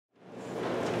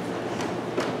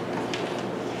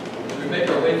make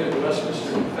our way through the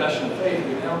Westminster Confession of Faith,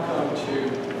 we now come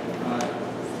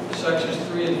to sections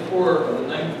 3 and 4 of the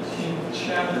 19th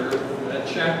chapter. That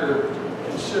chapter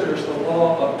considers the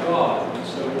law of God. And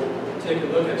so we'll take a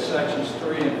look at sections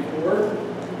 3 and 4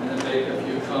 and then make a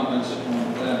few comments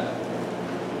on that.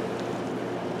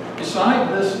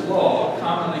 Beside this law,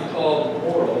 commonly called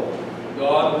moral,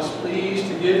 God was pleased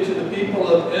to give to the people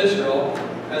of Israel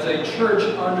as a church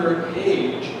under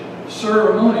age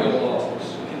ceremonial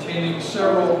laws containing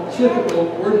several typical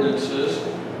ordinances,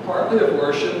 partly of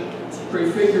worship,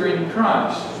 prefiguring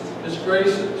Christ, His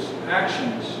graces,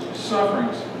 actions,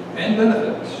 sufferings, and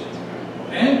benefits,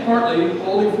 and partly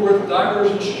holding forth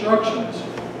divers instructions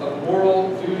of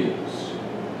moral duties,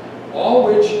 all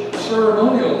which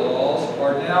ceremonial laws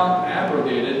are now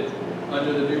abrogated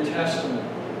under the New Testament.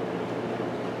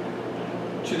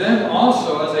 To them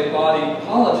also, as a body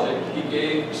politic, He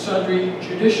gave sundry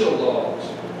judicial laws,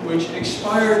 which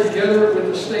expired together with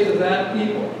the state of that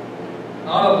people,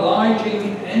 not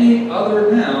obliging any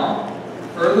other now,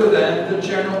 further than the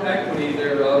general equity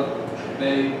thereof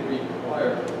may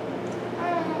require.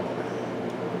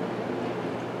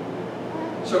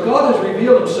 So God has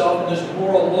revealed Himself in this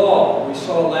moral law. We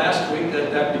saw last week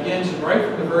that that begins right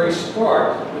from the very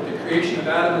start with the creation of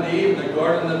Adam and Eve in the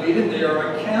Garden of Eden. They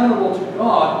are accountable to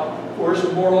God for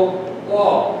His moral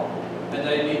law, and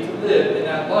they need to live in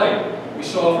that light. We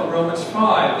saw from Romans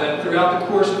 5 that throughout the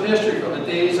course of history, from the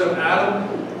days of Adam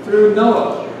through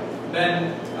Noah,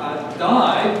 men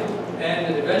died,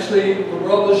 and eventually the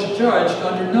world was judged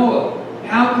under Noah.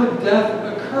 How could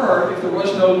death occur if there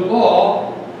was no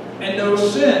law and no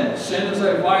sin? Sin is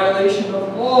a violation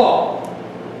of law.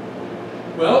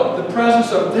 Well, the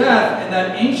presence of death in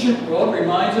that ancient world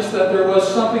reminds us that there was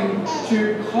something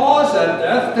to cause that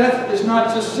death. Death is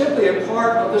not just simply a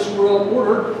part of this world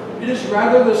order. It is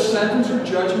rather the sentence or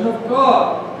judgment of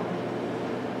God.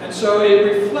 And so it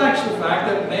reflects the fact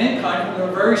that mankind from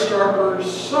the very start were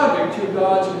subject to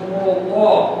God's moral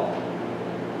law.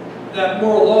 That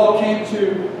moral law came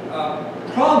to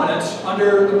prominence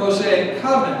under the Mosaic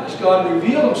covenant as God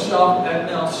revealed Himself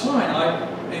at Mount Sinai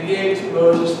and gave to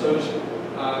Moses those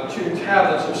 2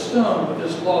 tablets of stone with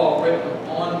His law written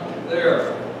on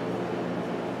there.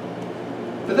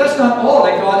 But that's not all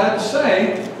that God had to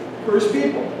say for His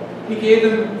people. He gave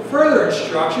them further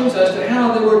instructions as to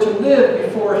how they were to live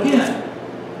before Him.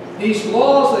 These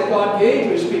laws that God gave to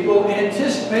His people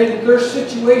anticipated their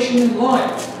situation in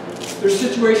life, their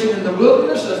situation in the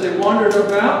wilderness as they wandered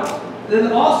about,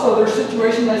 then also their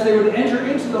situation as they would enter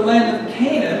into the land of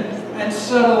Canaan and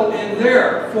settle in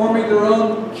there, forming their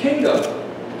own kingdom,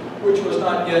 which was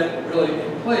not yet really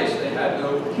in place. They had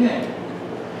no king.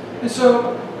 And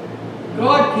so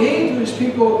God gave to His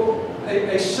people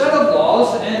a set of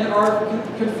laws, and our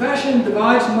confession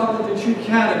divides them up into 2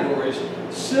 categories: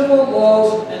 civil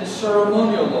laws and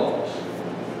ceremonial laws.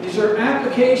 These are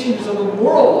applications of the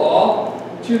moral law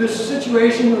to the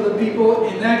situation of the people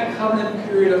in that covenant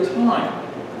period of time.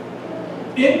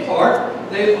 In part,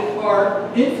 they are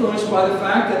influenced by the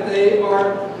fact that they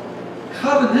are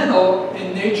covenantal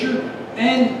in nature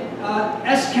and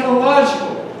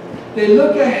eschatological. They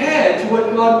look ahead to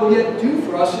what God will yet do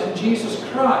for us in Jesus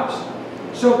Christ.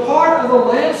 So part of the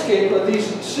landscape of these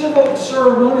civil and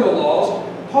ceremonial laws,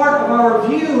 part of our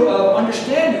view of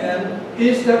understanding them,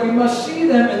 is that we must see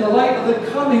them in the light of the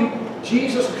coming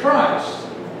Jesus Christ.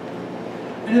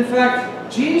 And in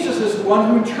fact, Jesus is the one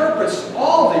who interprets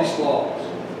all these laws.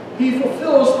 He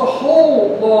fulfills the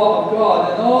whole law of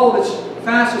God and all of its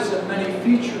facets and many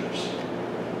features.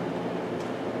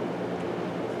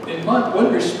 In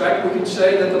one respect, we can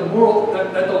say that the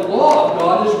law of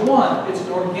God is one. It's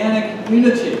an organic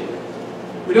unity.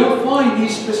 We don't find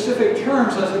these specific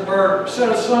terms, as it were, set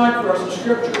aside for us in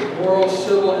Scripture, moral,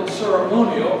 civil, and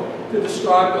ceremonial, to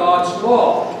describe God's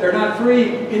law. They're not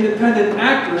 3 independent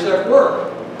actors at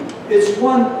work. It's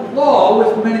one law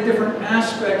with many different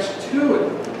aspects to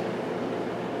it,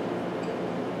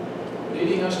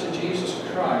 leading us to Jesus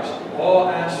Christ. All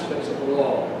aspects of the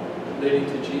law leading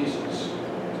to Jesus.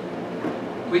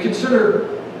 We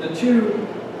consider the 2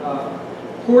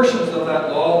 portions of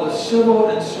that law, the civil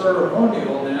and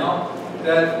ceremonial now,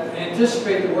 that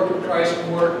anticipate the work of Christ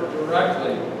more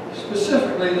directly.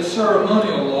 Specifically, the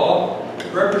ceremonial law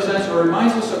represents or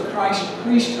reminds us of Christ's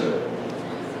priesthood.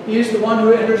 He is the one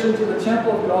who enters into the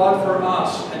temple of God for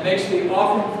us and makes the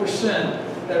offering for sin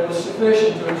that was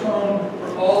sufficient to atone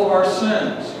for all of our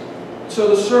sins. So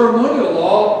the ceremonial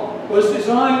law was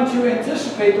designed to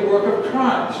anticipate the work of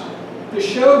Christ, to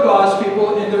show God's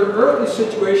people in their earthly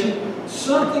situation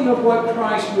something of what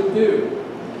Christ would do.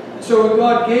 So when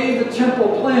God gave the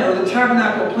temple plan, or the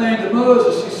tabernacle plan to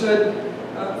Moses, he said,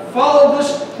 follow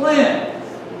this plan.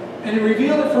 And he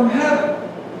revealed it from heaven.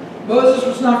 Moses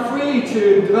was not free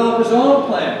to develop his own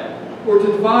plan or to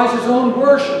devise his own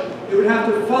worship. He would have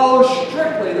to follow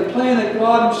strictly the plan that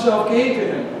God himself gave to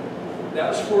him. That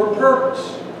was for a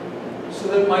purpose, so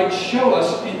that it might show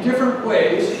us in different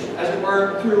ways, as it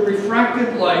were, through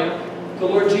refracted light, the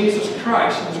Lord Jesus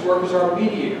Christ and his work as our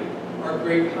mediator, our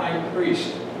great high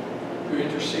priest who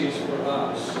intercedes for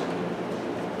us.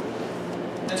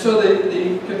 And so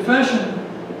the confession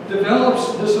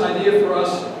develops this idea for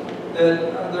us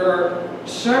that there are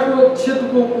several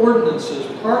typical ordinances,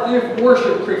 partly of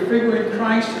worship, prefiguring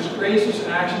Christ, his graces,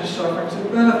 actions, sufferings,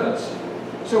 and benefits.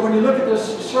 So when you look at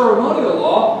this ceremonial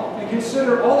law and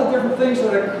consider all the different things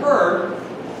that occurred,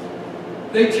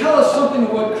 they tell us something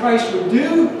of what Christ would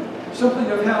do, something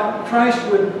of how Christ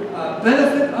would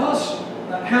benefit us,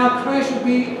 how Christ would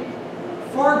be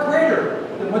far greater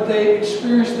than what they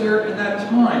experienced there in that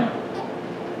time.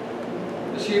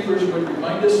 As Hebrews would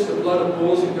remind us, the blood of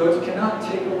bulls and goats cannot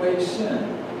take away sin.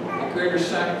 A greater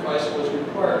sacrifice was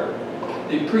required.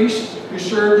 The priests who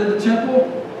served in the temple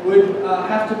would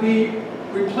have to be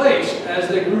replaced as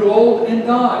they grew old and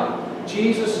died.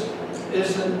 Jesus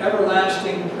is an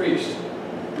everlasting priest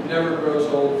who never grows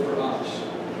old for us.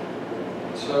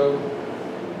 So,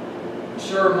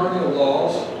 ceremonial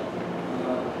laws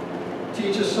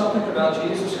teach us something about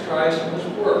Jesus Christ and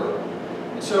his work.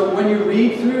 And so when you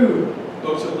read through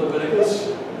books of Leviticus,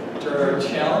 which are a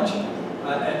challenge,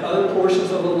 and other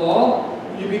portions of the law,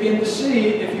 you begin to see,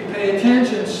 if you pay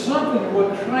attention, something of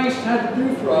what Christ had to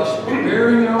do for us,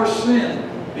 bearing our sin,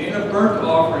 being a burnt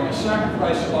offering, a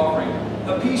sacrifice offering,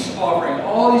 a peace offering,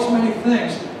 all these many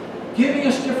things, giving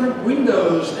us different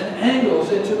windows and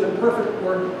angles into the perfect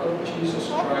work of Jesus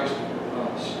Christ for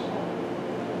us.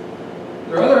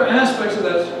 There are other aspects of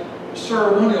that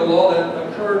ceremonial law that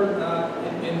occurred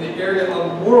in the area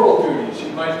of moral duties.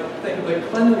 You might think of the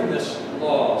cleanliness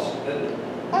laws, that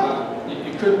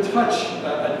you couldn't touch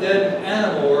a dead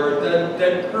animal or a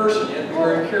dead person. You had to be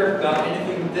very careful about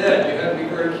anything dead. You had to be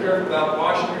very careful about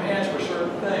washing your hands for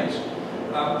certain things.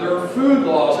 There are food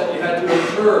laws that you had to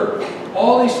observe.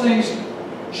 All these things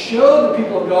show the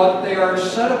people of God that they are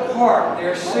set apart, they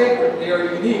are sacred, they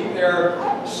are unique, they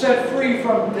are set free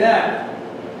from death.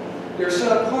 They're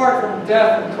set apart from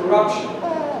death and corruption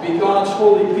to be God's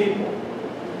holy people.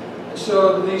 And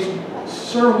so these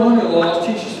ceremonial laws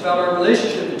teach us about our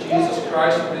relationship to Jesus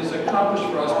Christ and what He's accomplished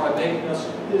for us by making us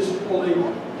His holy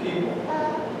people.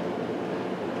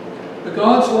 But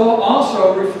God's law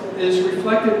also is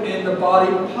reflected in the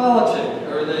body politic,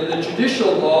 or the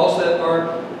judicial laws that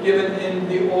are given in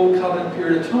the Old Covenant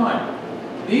period of time.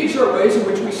 These are ways in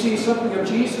which we see something of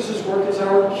Jesus' work as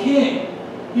our King.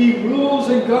 He rules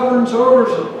and governs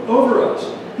over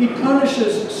us. He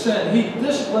punishes sin. He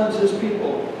disciplines His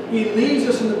people. He leads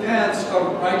us in the paths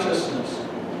of righteousness.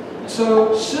 And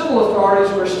so civil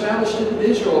authorities were established in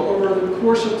Israel over the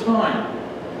course of time.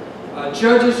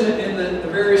 Judges in the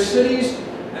various cities,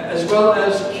 as well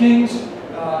as kings,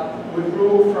 would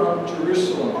rule from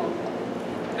Jerusalem.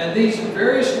 And these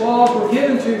various laws were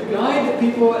given to guide the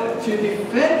people, to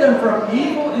defend them from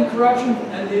evil and corruption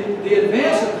and the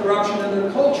advance of corruption in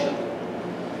their culture,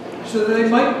 so that they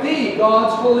might be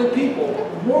God's holy people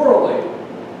morally.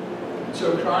 And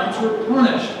so crimes were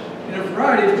punished in a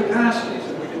variety of capacities,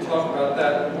 and we can talk about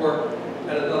that more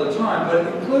at another time,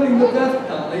 but including the death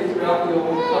penalty throughout the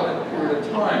Old Covenant period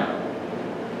of time.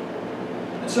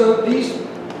 And so these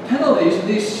penalties and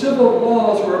these civil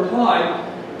laws were applied,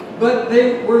 but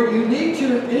they were unique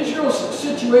to Israel's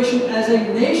situation as a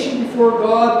nation before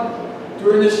God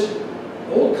during this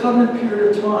Old Covenant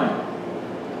period of time.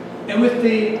 And with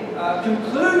the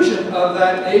conclusion of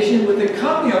that nation, with the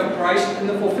coming of Christ and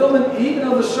the fulfillment even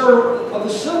of the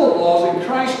civil laws in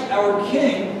Christ our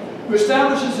King, who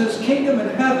establishes His kingdom in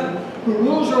heaven, who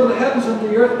rules over the heavens and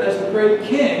the earth as the great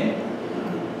King,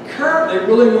 currently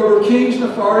ruling over kings and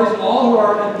authorities and all who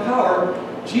are in power,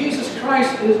 Jesus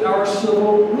Christ is our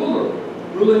civil ruler,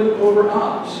 ruling over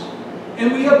us.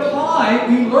 And we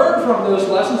learn from those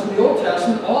lessons in the Old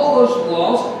Testament, all those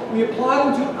laws, we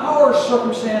apply them to our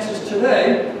circumstances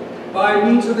today by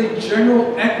means of the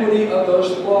general equity of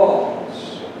those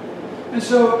laws. And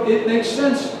so it makes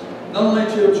sense not only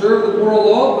to observe the moral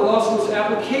law, but also its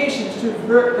applications to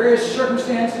various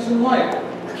circumstances in life.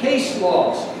 Case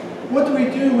laws. What do we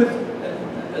do with,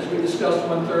 as we discussed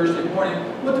one Thursday morning,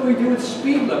 what do we do with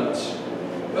speed limits?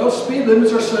 Well, speed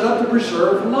limits are set up to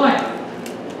preserve life,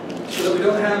 so that we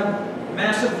don't have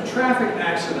massive traffic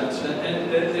accidents.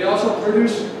 And they also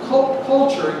produce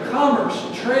culture and commerce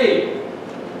and trade.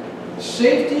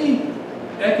 safety,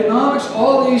 economics,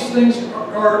 all these things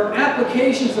are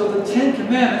applications of the Ten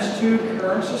Commandments to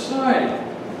current society.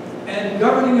 And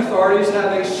governing authorities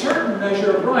have a certain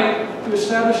measure of right to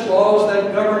establish laws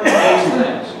that govern those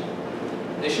things.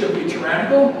 They should be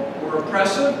tyrannical or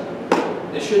oppressive.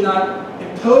 They should not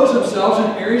impose themselves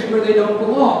in areas where they don't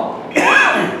belong.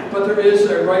 But there is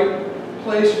a right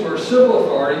place for civil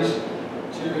authorities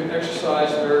to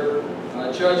exercise their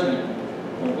judgment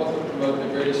on what would promote the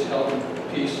greatest health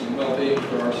and peace and well-being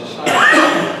for our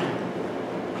society.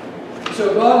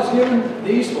 So God has given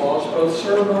these laws, both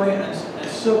ceremonial and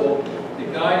civil, to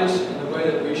guide us in the way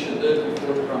that we should live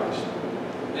before Christ.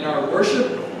 In our worship,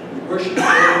 we worship the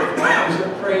Lord with songs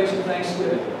of praise and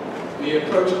thanksgiving. We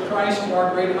approach Christ,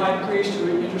 our great high priest,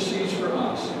 who intercedes for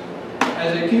us.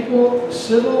 As a people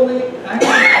civilly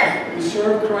active, we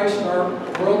serve Christ in our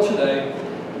world today.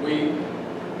 We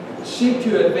seek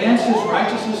to advance His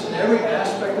righteousness in every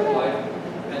aspect of life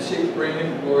and seek to bring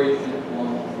Him glory and honor.